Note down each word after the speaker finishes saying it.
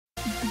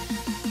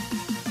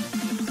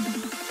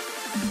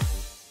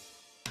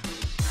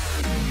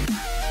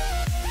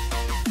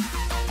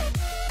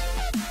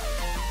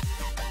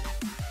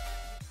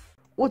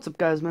What's up,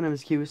 guys? My name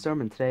is Storm,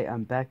 and today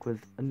I'm back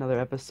with another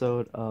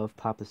episode of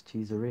Papa's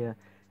Cheeseria.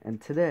 And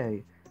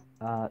today,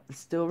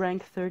 still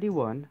rank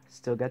 31,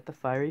 still got the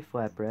fiery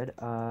flatbread.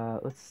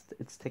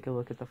 Let's take a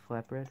look at the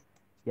flatbread.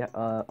 Yeah,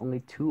 only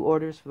 2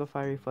 orders for the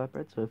fiery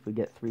flatbread. So if we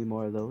get 3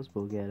 more of those,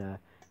 we'll get a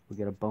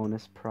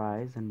bonus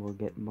prize and we'll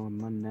get more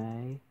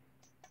money.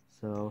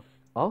 So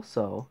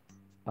also,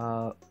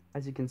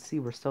 as you can see,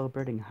 we're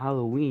celebrating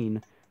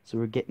Halloween, so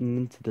we're getting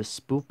into the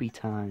spoopy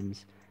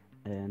times.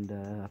 And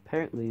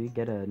apparently we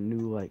get a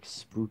new like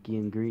spooky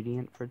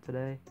ingredient for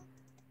today.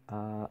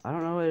 I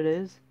don't know what it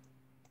is.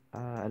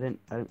 I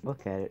didn't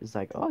look at it. It's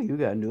like, oh, you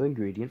got a new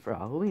ingredient for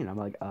Halloween. I'm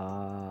like,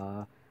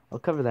 I'll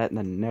cover that in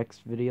the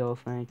next video,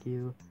 thank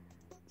you.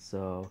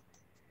 So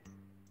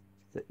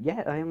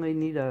yeah, I only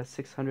need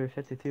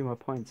 653 more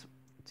points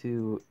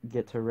to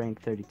get to rank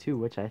 32,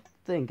 which I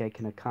think I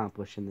can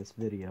accomplish in this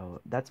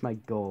video. That's my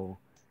goal,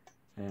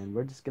 and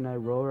we're just gonna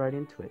roll right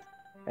into it.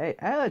 Hey,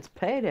 it's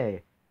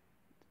payday!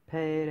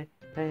 Payday,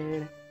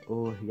 payday.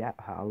 Oh, yeah,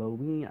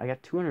 Halloween. I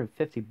got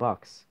 250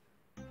 bucks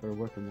for a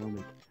working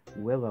woman.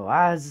 Willow.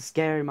 It's a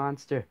scary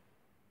monster.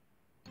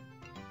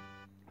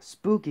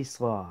 Spooky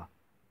slaw.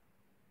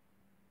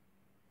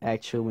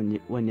 Actually,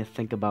 when you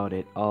think about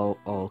it, all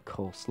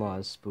coleslaw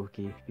is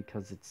spooky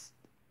because it's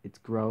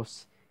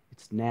gross,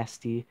 it's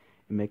nasty.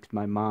 It makes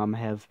my mom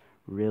have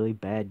really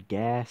bad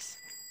gas,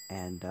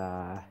 and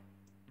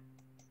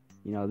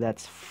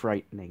that's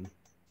frightening.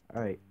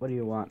 All right, what do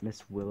you want,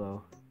 Miss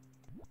Willow?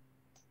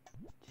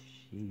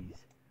 Jeez.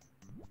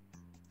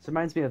 This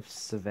reminds me of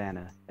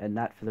Savannah, and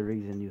not for the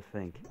reason you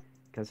think,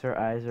 because her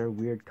eyes are a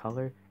weird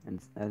color, and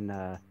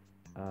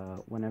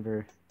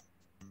whenever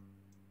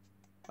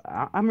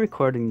I'm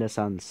recording this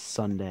on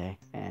Sunday,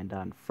 and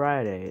on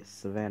Friday,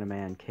 Savannah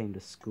Man came to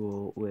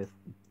school with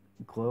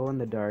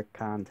glow-in-the-dark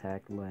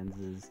contact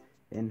lenses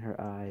in her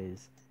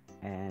eyes,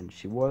 and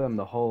she wore them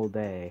the whole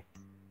day.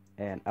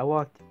 And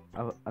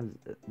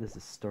this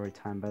is story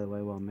time, by the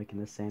way, while I'm making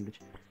this sandwich.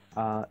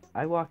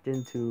 I walked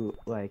into,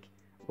 like,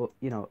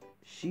 well,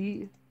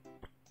 she...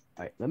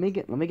 Alright, let me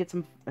get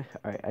some...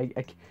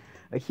 Alright,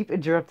 I keep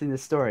interrupting the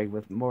story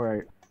with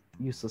more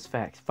useless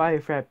facts. Fire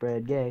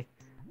flatbread, yay.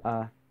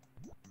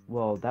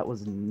 Well, that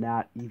was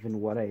not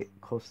even what I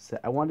close to say.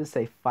 I wanted to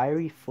say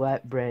fiery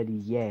flatbread,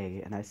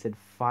 yay, and I said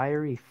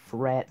fiery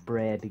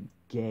flatbread,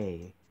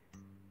 gay.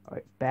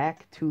 Alright,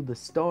 back to the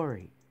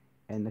story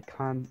and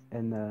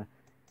the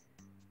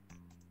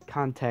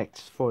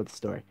context for the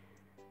story.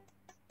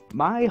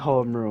 My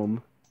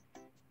homeroom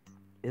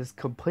is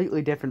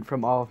completely different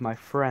from all of my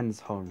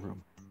friends' homeroom.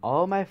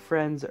 All my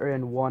friends are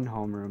in one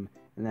homeroom,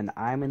 and then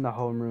I'm in the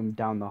homeroom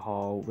down the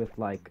hall with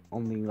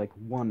only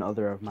one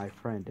other of my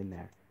friend in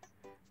there.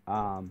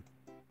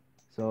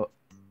 So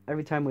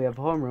every time we have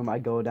homeroom, I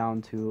go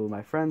down to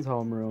my friend's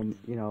homeroom,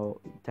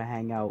 to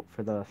hang out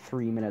for the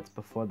 3 minutes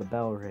before the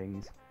bell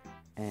rings.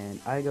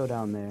 And I go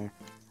down there.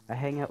 I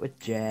hang out with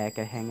Jack.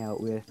 I hang out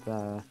with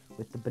the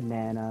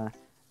banana,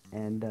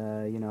 and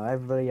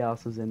everybody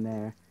else was in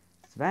there.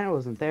 Savannah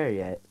wasn't there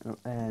yet,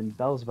 and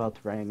bell's about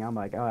to ring. I'm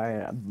like,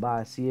 alright,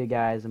 bye, see you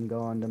guys, I'm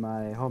going to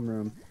my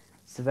homeroom.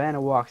 Savannah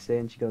walks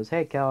in, she goes,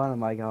 hey, Kellen.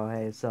 I'm like, oh,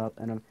 hey, what's up?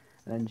 And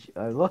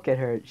I look at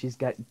her, she's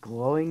got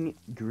glowing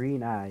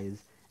green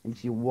eyes, and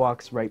she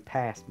walks right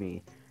past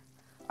me.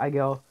 I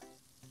go,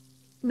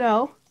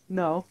 no,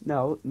 no,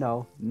 no,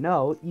 no,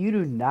 no, you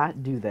do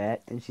not do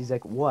that. And she's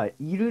like, what?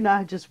 You do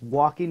not just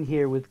walk in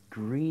here with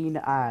green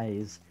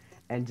eyes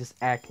and just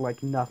act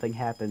like nothing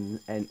happened,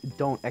 and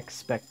don't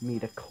expect me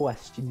to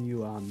question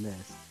you on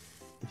this.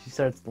 And she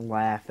starts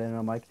laughing, and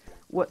I'm like,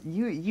 what?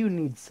 You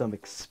need some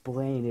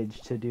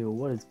explainage to do.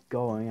 What is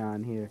going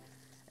on here?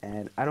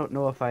 And I don't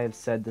know if I have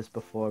said this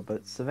before,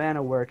 but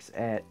Savannah works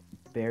at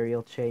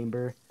Burial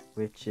Chamber,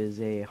 which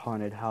is a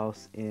haunted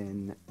house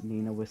in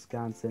Neenah,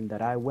 Wisconsin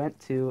that I went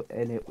to,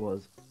 and it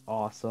was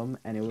awesome,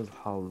 and it was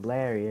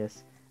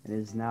hilarious, and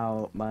is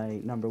now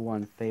my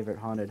 #1 favorite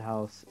haunted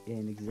house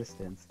in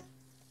existence.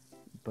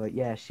 But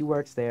yeah, she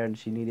works there, and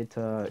she needed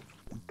to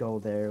go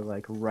there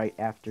right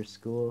after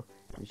school,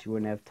 and she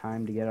wouldn't have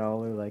time to get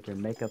all her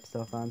makeup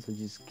stuff on, so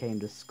she just came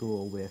to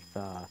school with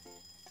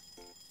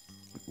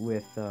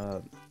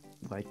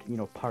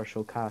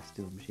partial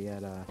costume. She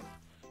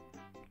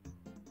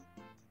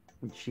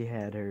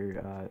had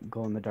her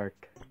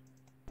glow-in-the-dark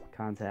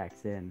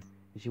contacts in,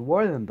 and she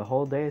wore them the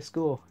whole day of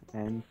school,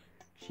 and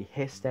she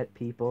hissed at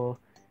people.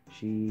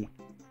 She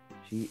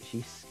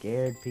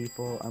scared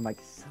people. I'm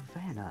like,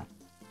 Savannah,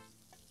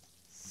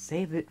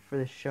 save it for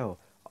the show.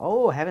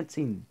 Oh, I haven't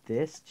seen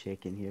this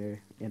chick in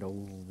here in a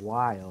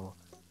while.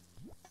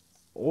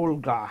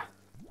 Olga.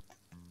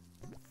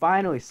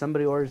 Finally,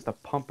 somebody orders the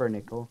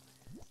pumpernickel.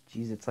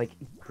 Jeez, it's like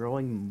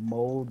growing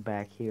mold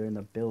back here in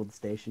the build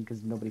station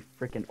because nobody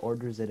freaking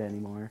orders it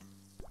anymore.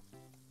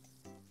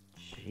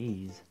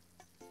 Jeez.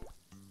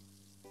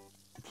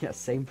 Yeah,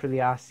 same for the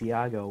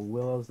Asiago.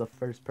 Willow's the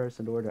first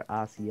person to order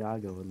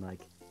Asiago in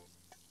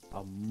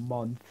a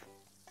month.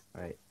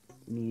 Alright,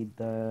 need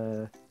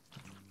the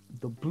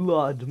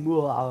blood.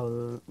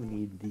 We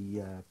need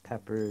the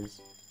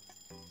peppers,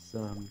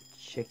 some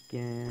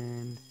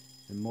chicken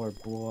and more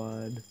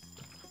blood.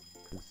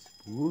 Cause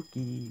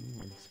spooky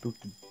and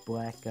spooky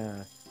black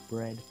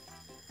bread.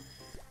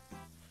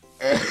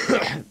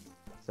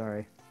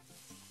 Sorry.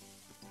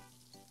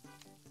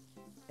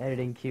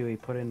 Editing Kiwi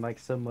put in like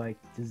some like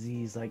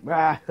disease like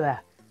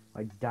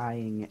like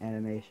dying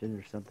animation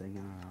or something. I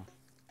don't know.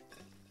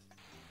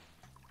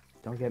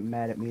 Don't get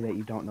mad at me that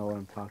you don't know what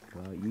I'm talking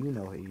about. You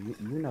know what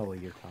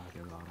you're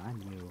talking about. I'm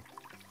new.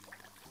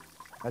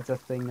 That's a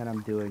thing that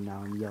I'm doing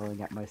now. I'm yelling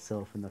at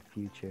myself in the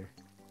future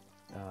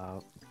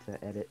to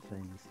edit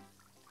things.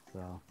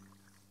 So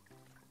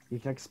you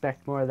can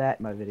expect more of that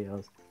in my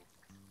videos.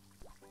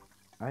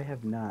 I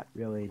have not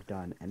really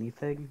done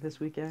anything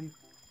this weekend.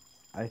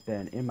 I've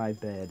been in my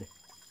bed.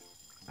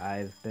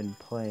 I've been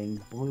playing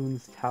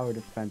Bloons Tower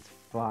Defense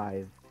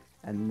 5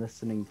 and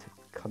listening to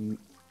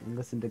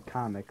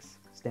comics,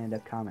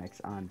 stand-up comics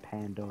on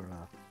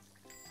Pandora.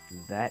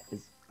 That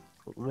is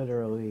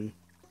literally,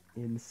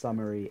 in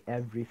summary,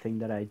 everything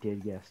that I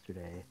did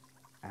yesterday,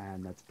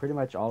 and that's pretty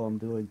much all I'm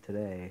doing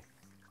today.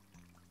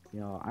 You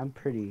know, I'm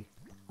pretty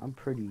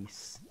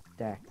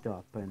stacked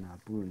up in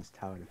Bloons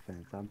Tower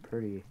Defense. I'm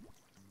pretty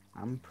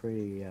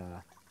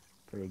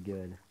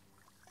good.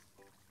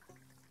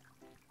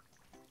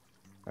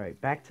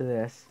 Alright, back to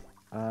this.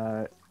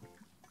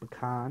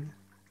 Pecan.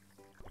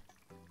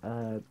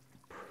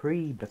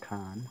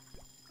 Pre-pecan.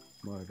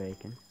 More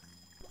bacon.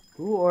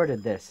 Who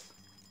ordered this?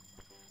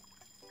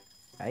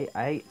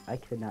 I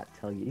could not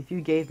tell you. If you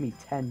gave me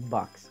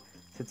 $10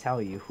 to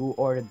tell you who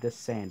ordered this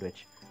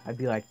sandwich, I'd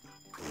be like,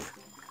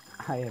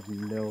 I have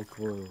no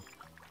clue.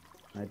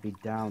 I'd be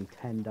down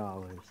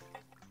 $10.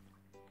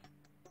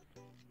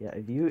 Yeah,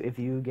 if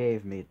you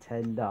gave me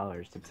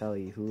 $10 to tell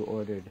you who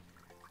ordered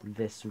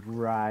this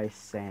rye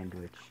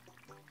sandwich,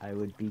 I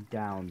would be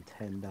down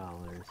 $10.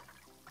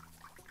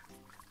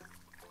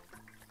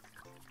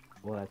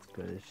 Well, that's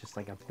good. It's just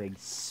like a big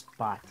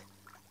spot,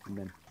 and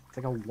then it's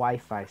like a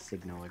Wi-Fi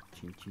signal, like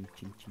ching ching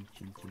ching ching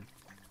ching ching.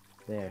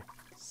 There,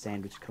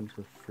 sandwich comes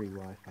with free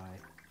Wi-Fi.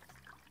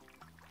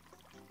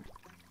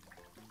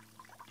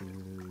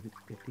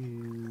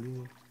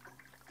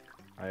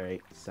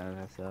 Alright, send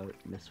us out,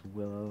 Miss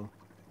Willow.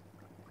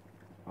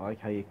 I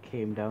like how you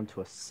came down to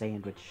a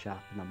sandwich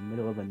shop in the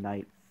middle of the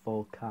night,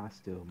 full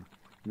costume,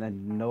 and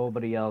then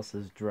nobody else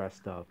is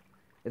dressed up.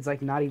 It's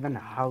like not even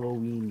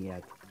Halloween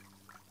yet.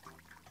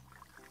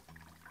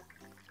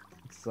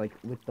 It's like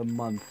with the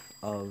month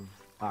of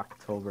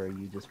October,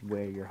 you just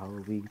wear your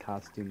Halloween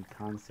costume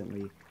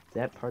constantly. Is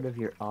that part of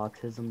your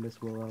autism,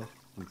 Miss Willow?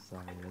 I'm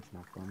sorry, that's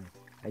not funny.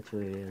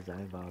 Actually, it is. I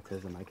have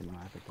autism. I can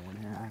laugh at that.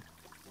 Yeah,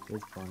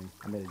 it's funny.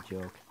 I made a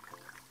joke.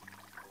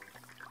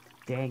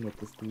 Dang it,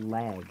 this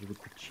lag with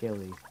the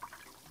chili. You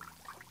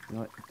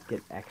know what? Let's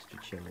get extra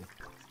chili.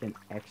 Let's get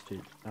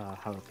extra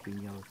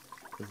jalapenos.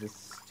 Because this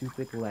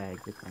stupid lag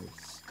with my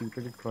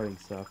stupid recording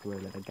software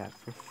that I got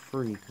for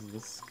free because of the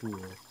school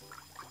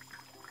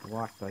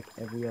blocked like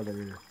every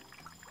other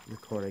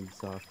recording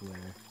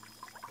software.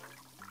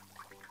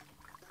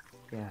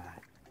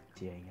 God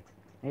dang it.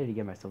 I need to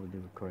get myself a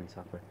new recording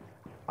software.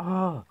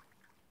 Oh!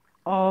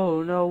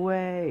 Oh, no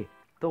way!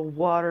 The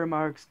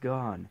watermark's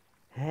gone.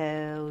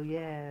 Hell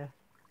yeah.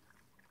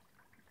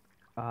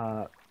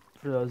 For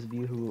those of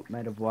you who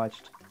might have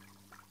watched,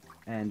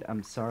 and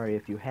I'm sorry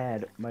if you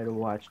might have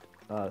watched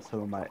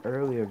some of my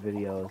earlier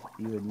videos,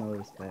 you would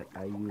notice that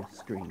I use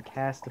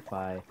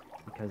Screencastify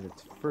because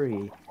it's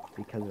free,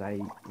 because I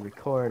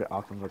record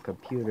off of a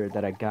computer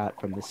that I got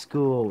from the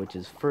school, which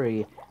is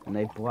free, and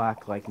they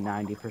block like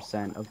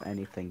 90% of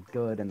anything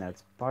good, and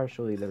that's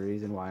partially the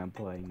reason why I'm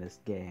playing this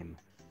game.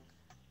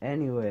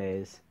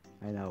 Anyways,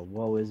 I know,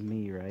 woe is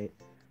me, right?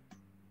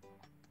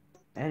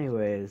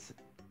 Anyways,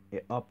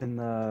 up in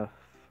the,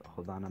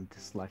 hold on, I'm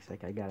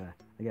dyslexic, I gotta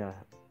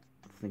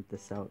think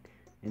this out.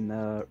 In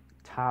the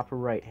top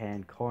right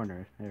hand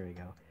corner, there we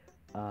go,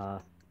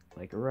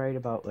 like right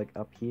about like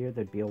up here,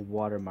 there'd be a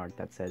watermark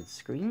that says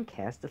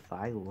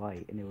Screencastify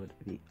Lite, and it would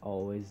be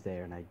always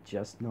there, and I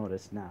just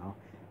noticed now,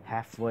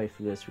 halfway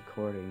through this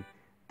recording,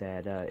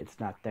 that it's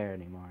not there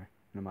anymore.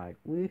 And I'm like,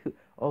 woohoo,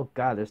 oh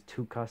god, there's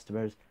 2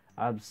 customers.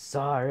 I'm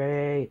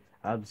sorry,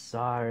 you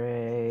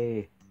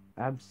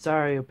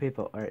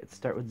people. Alright, let's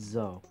start with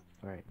Zoe.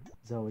 Alright,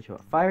 Zoe, what you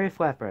want? Fiery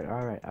flatbread.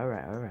 Alright,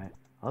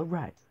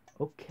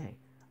 okay.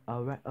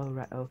 Alright,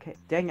 okay.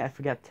 Dang it, I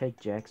forgot to take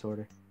Jack's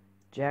order.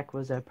 Jack,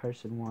 what does that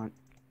person want?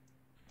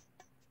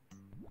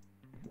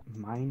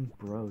 Mine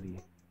Brody.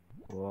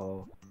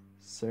 Whoa.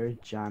 Sir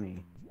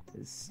Johnny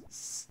is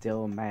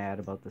still mad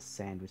about the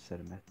sandwich that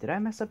I messed. Did I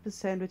mess up the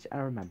sandwich? I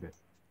don't remember.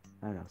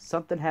 I don't know.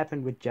 Something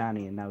happened with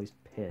Johnny and now he's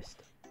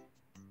pissed.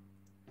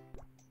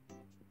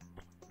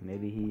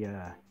 Maybe he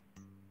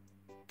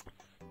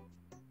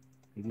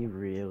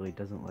really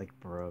doesn't like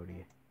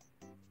Brody.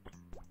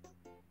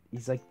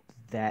 He's like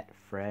that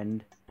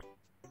friend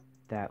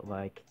that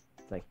like,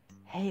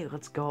 hey,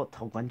 let's go out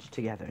to lunch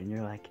together, and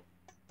you're like,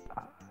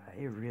 I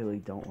really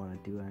don't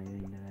want to do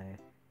anything today,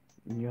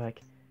 and you're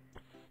like,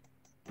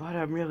 but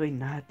I'm really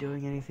not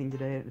doing anything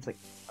today, and it's like,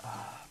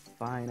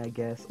 fine, I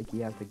guess. Like,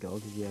 you have to go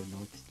because you have no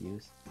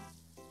excuse.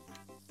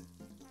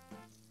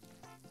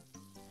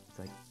 It's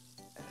like,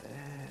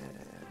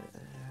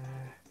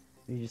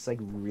 you're just like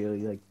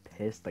really like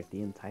pissed like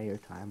the entire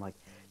time. Like,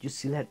 did you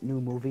see that new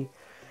movie?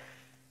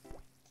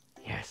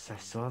 Yes, I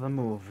saw the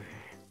movie.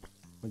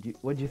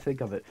 What'd you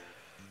think of it?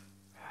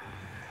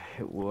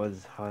 It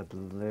was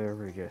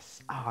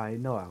hilarious. Oh, I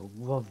know, I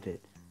loved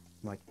it.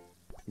 I'm like,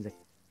 he's like,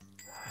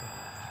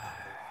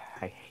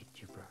 I hate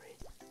you, Brody,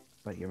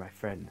 but you're my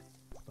friend.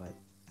 But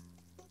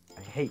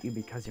I hate you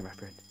because you're my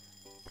friend.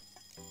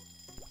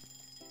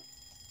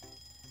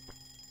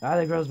 Ah,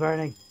 the girl's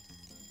burning.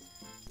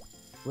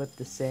 Flip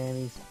the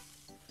Sammys.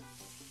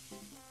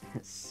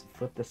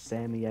 Flip the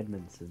Sammy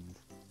Edmondsons.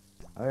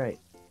 Alright,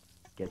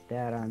 get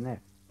that on there.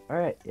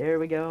 Alright, here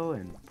we go,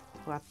 and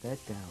plop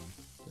that down.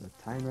 Put a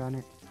timer on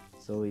it,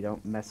 so we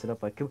don't mess it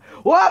up like... Oh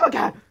my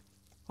god!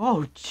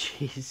 Oh,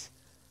 jeez.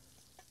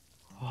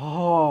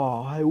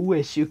 Oh, I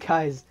wish you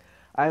guys...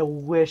 I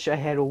wish I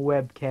had a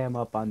webcam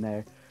up on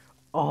there.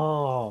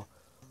 Oh.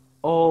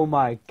 Oh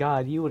my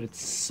god, you would have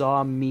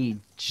saw me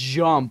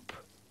jump.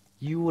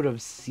 You would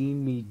have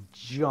seen me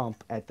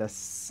jump at the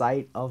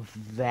sight of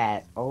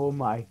that. Oh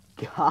my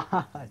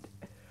god.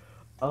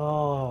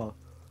 Oh,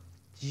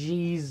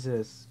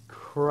 Jesus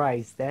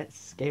Christ. That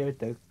scared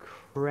the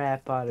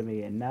crap out of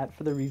me. And not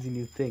for the reason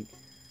you think.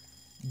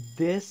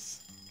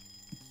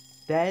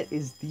 That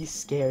is the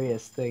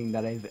scariest thing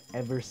that I've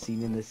ever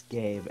seen in this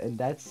game. And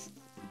that's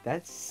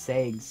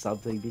saying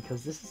something,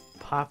 because this is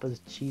Papa's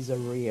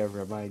Cheeseria,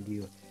 remind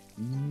you.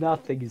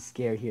 Nothing is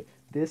scary here.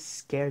 This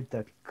scared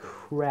the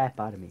crap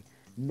out of me.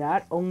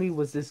 Not only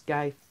was this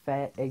guy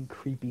fat and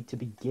creepy to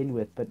begin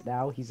with, but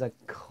now he's a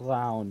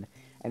clown.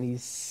 And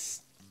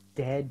he's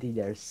standing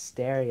there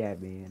staring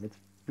at me. And it's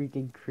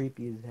freaking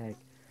creepy as heck.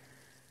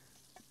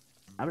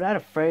 I'm not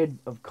afraid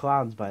of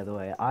clowns, by the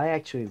way. I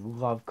actually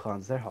love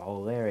clowns. They're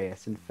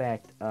hilarious. In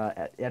fact,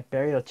 at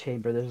Burial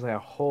Chamber, there's like a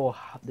whole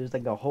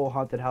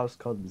haunted house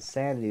called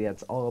Insanity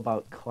that's all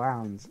about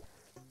clowns.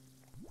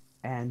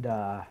 And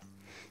there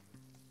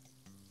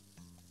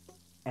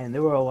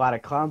were a lot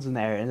of clowns in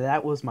there, and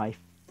that was my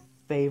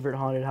favorite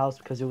haunted house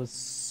because it was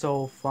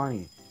so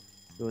funny.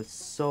 It was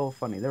so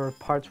funny. There were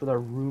parts where the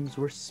rooms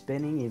were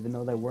spinning, even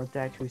though they weren't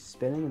actually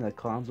spinning, and the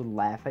clowns would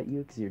laugh at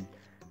you because you're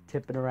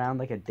tipping around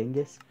like a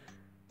dingus.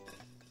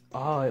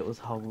 Oh, it was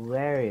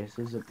hilarious.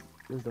 It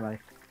was my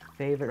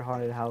favorite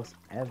haunted house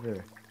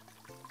ever.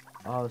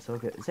 Oh, so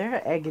good. Is there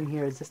an egg in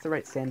here? Is this the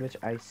right sandwich?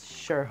 I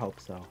sure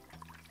hope so.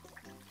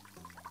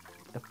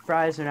 The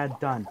fries are not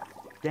done.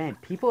 Dang,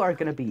 people are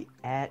gonna be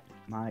at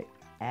my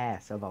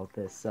ass about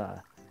this,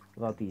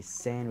 about these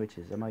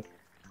sandwiches. I'm like,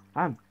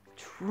 I'm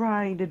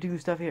trying to do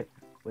stuff here.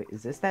 Wait,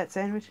 is this that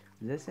sandwich?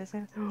 Is this that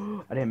sandwich?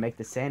 I didn't make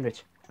the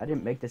sandwich. I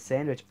didn't make the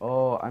sandwich.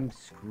 Oh, I'm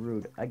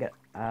screwed. I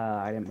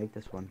didn't make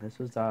this one. This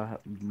was,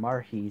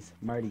 Smarties.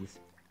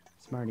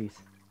 Smarties.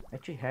 I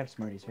actually have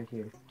Smarties right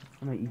here.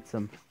 I'm gonna eat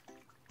some.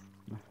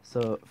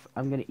 So,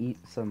 I'm gonna eat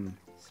some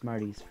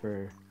Smarties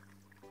for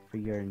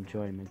your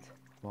enjoyment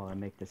while I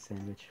make this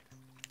sandwich.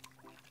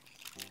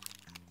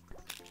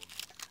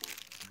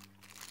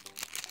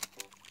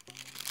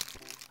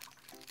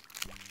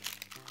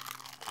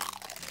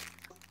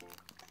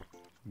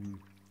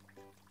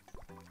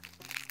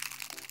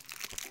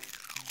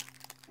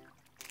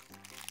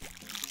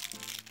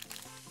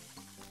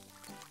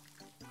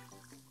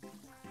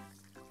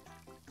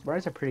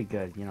 Smarties are pretty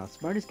good, you know.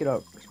 Smarties get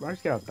a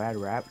bad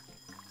rap.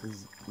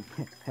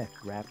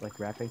 Rap like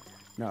rapping.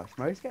 No,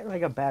 Smarties get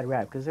like a bad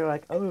rap because they're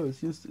like, oh, it's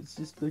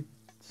just like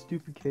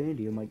stupid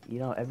candy. I'm like, you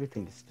know,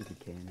 everything is stupid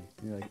candy.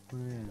 And you're like, oh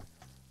yeah.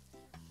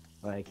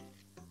 Like,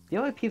 the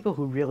only people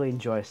who really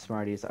enjoy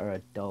Smarties are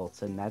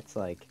adults, and that's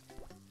like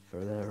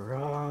for the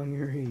wrong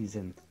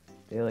reason.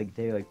 They like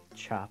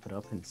chop it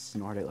up and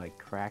snort it like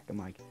crack. I'm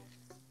like,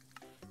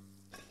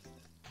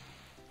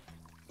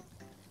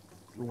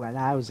 when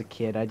I was a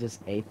kid, I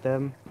just ate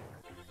them,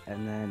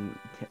 and then,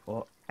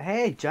 well,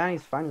 hey,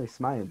 Johnny's finally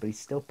smiling, but he's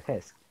still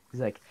pissed.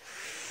 He's like,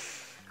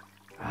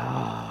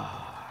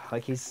 ah,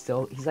 like he's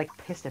like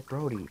pissed at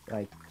Brody.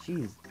 Like,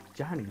 jeez,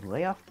 Johnny,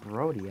 lay off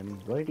Brody. I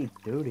mean, what did he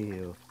do to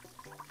you?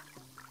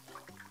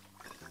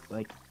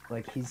 Like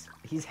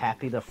he's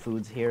happy the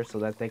food's here so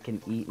that they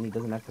can eat, and he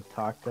doesn't have to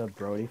talk to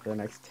Brody for the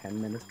next 10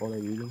 minutes while they're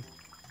eating.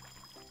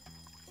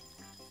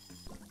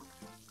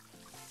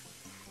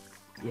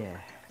 Yeah.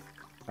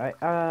 Alright,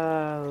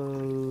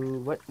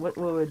 what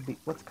would be,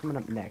 what's coming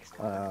up next?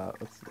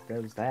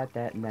 There's that,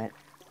 and that.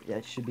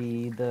 That should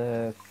be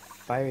the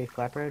fiery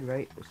flatbread,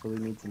 right? So we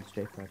need some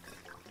straight fries.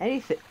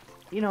 Anything,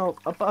 you know,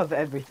 above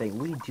everything,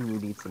 we do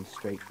need some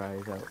straight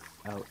fries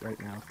out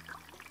right now.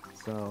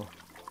 So,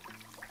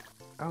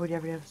 oh, we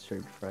already have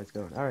straight fries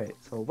going. Alright,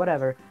 so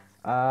whatever.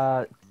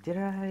 Did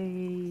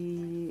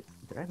I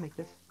make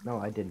this? No,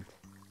 I didn't.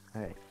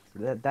 Alright,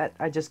 so that,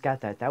 I just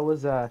got that. That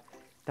was the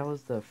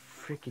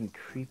freaking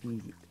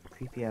creepy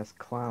ass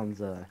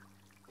clowns,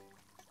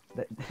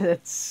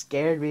 that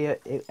scared me.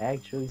 It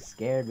actually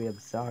scared me. I'm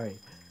sorry.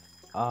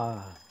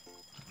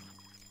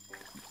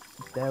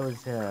 That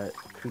was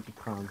creepy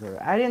crawls.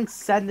 I didn't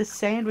send the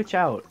sandwich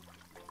out.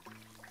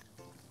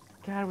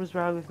 God, what's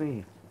wrong with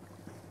me?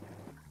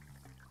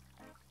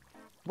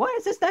 What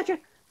is this? Not your?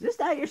 Is this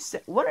not your?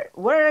 What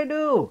did I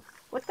do?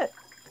 What the?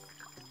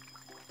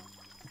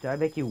 Did I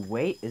make you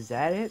wait? Is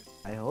that it?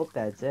 I hope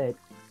that's it.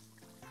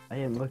 I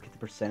didn't look at the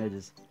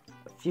percentages.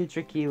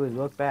 Future key would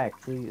look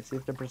back, see if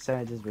the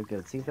percentages were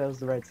good. See if that was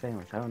the right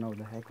sandwich. I don't know what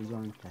the heck was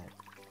wrong with that.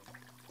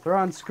 Throw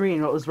on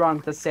screen what was wrong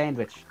with the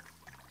sandwich.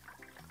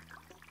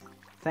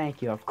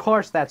 Thank you. Of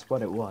course that's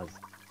what it was.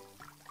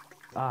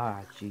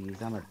 Ah,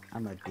 jeez. I'm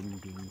a ding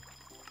ding.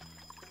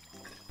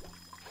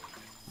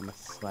 I'm a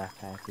slap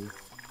happy.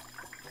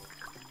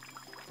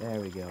 There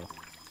we go.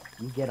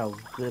 You get a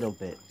little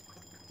bit.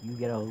 You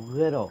get a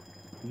little.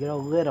 You get a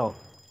little.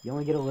 You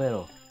only get a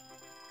little.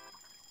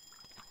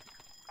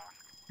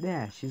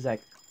 Yeah, she's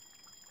like,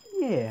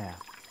 yeah.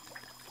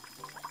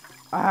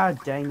 Ah,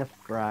 dang the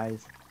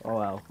fries. Oh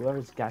well,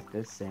 whoever's got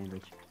this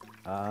sandwich.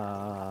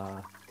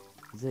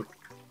 Is it?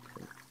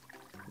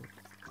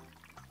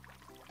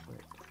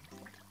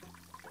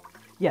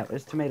 Yeah,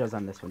 there's tomatoes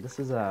on this one. This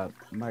is a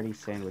Marty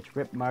sandwich.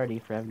 Rip Marty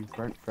for having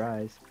burnt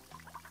fries.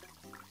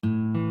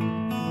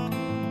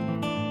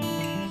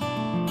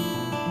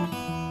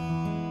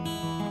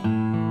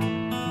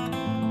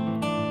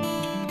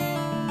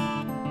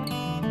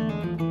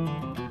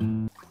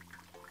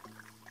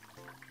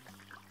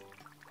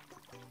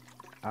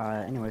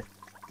 Anyways,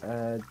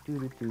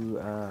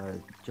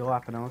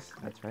 jalapenos,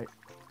 that's right.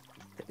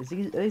 Are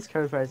these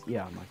curly fries?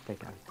 Yeah, I'm like, thank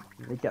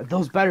God.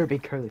 Those better be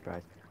curly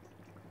fries.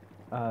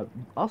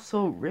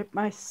 Also, rip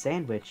my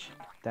sandwich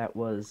that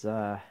was,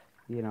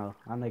 you know,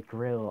 on the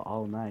grill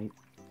all night.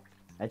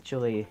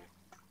 Actually,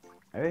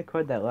 I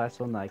recorded that last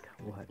one, like,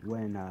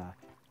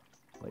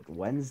 like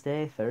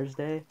Wednesday,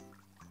 Thursday?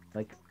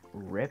 Like,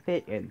 rip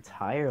it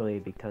entirely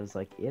because,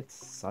 like, it's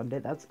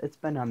Sunday. It's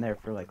been on there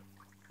for, like,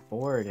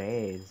 4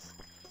 days.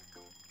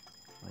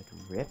 Like,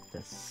 rip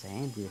the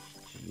sandwich,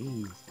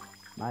 jeez.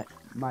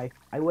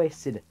 I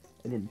wasted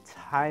an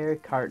entire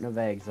carton of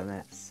eggs on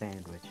that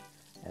sandwich.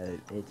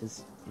 It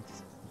just,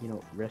 you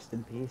know, rest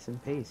in peace,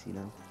 you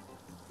know.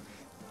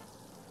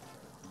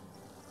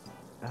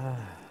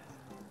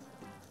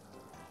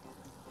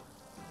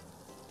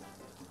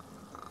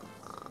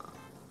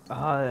 Oh,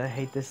 I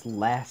hate this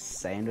last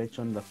sandwich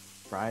when the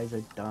fries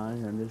are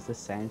done, and there's the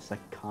sandwich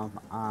like, come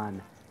on.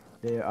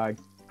 There are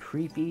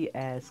creepy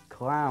ass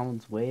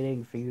clowns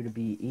waiting for you to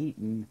be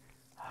eaten.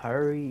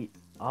 Hurry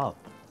up.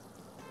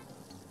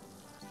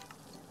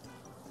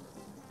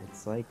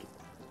 It's like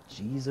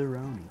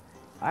Cheeseria.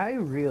 I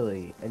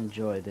really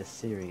enjoy this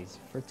series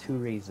for 2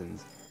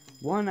 reasons.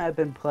 One, I've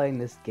been playing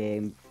this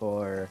game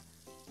for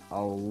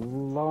a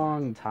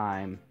long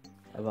time.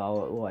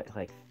 About, what,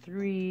 like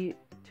 3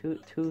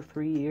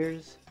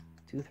 years?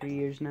 3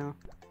 years now?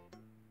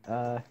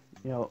 You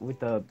know, with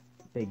the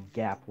big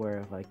gap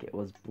where, like, it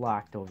was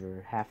blocked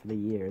over half of the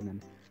year, and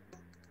then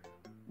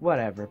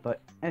whatever. But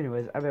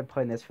anyways, I've been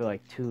playing this for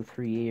like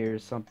 3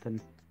 years,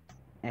 something,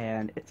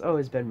 and it's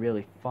always been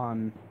really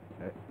fun.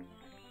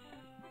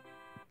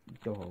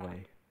 Go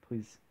away.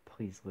 Please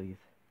leave.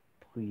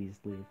 Please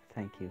leave.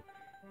 Thank you.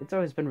 It's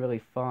always been really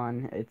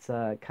fun. It's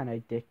kind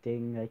of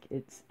addicting. Like,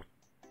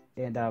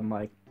 and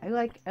like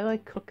I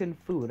like cooking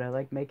food. I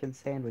like making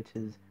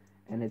sandwiches,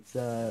 and it's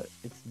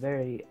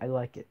very, I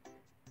like it.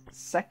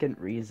 Second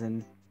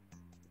reason,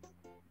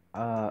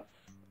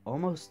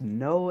 almost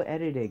no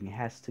editing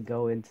has to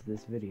go into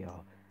this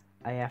video.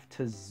 I have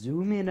to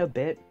zoom in a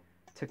bit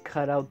to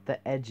cut out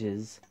the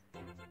edges,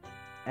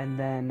 and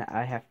then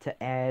I have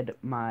to add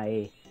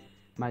my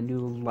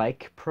new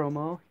like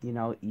promo, you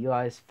know,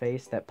 Eli's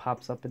face that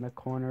pops up in the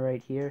corner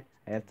right here.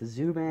 I have to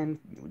zoom in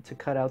to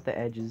cut out the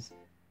edges.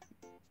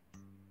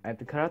 I have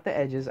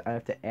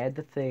to add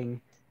the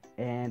thing,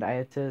 and I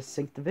have to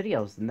sync the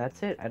videos, and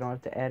that's it. I don't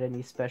have to add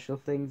any special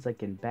things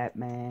like in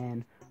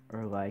Batman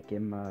or like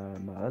in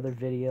my other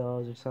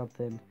videos or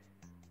something.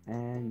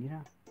 And, you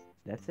know,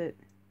 that's it.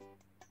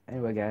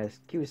 Anyway, guys,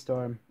 Kiwi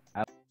Storm,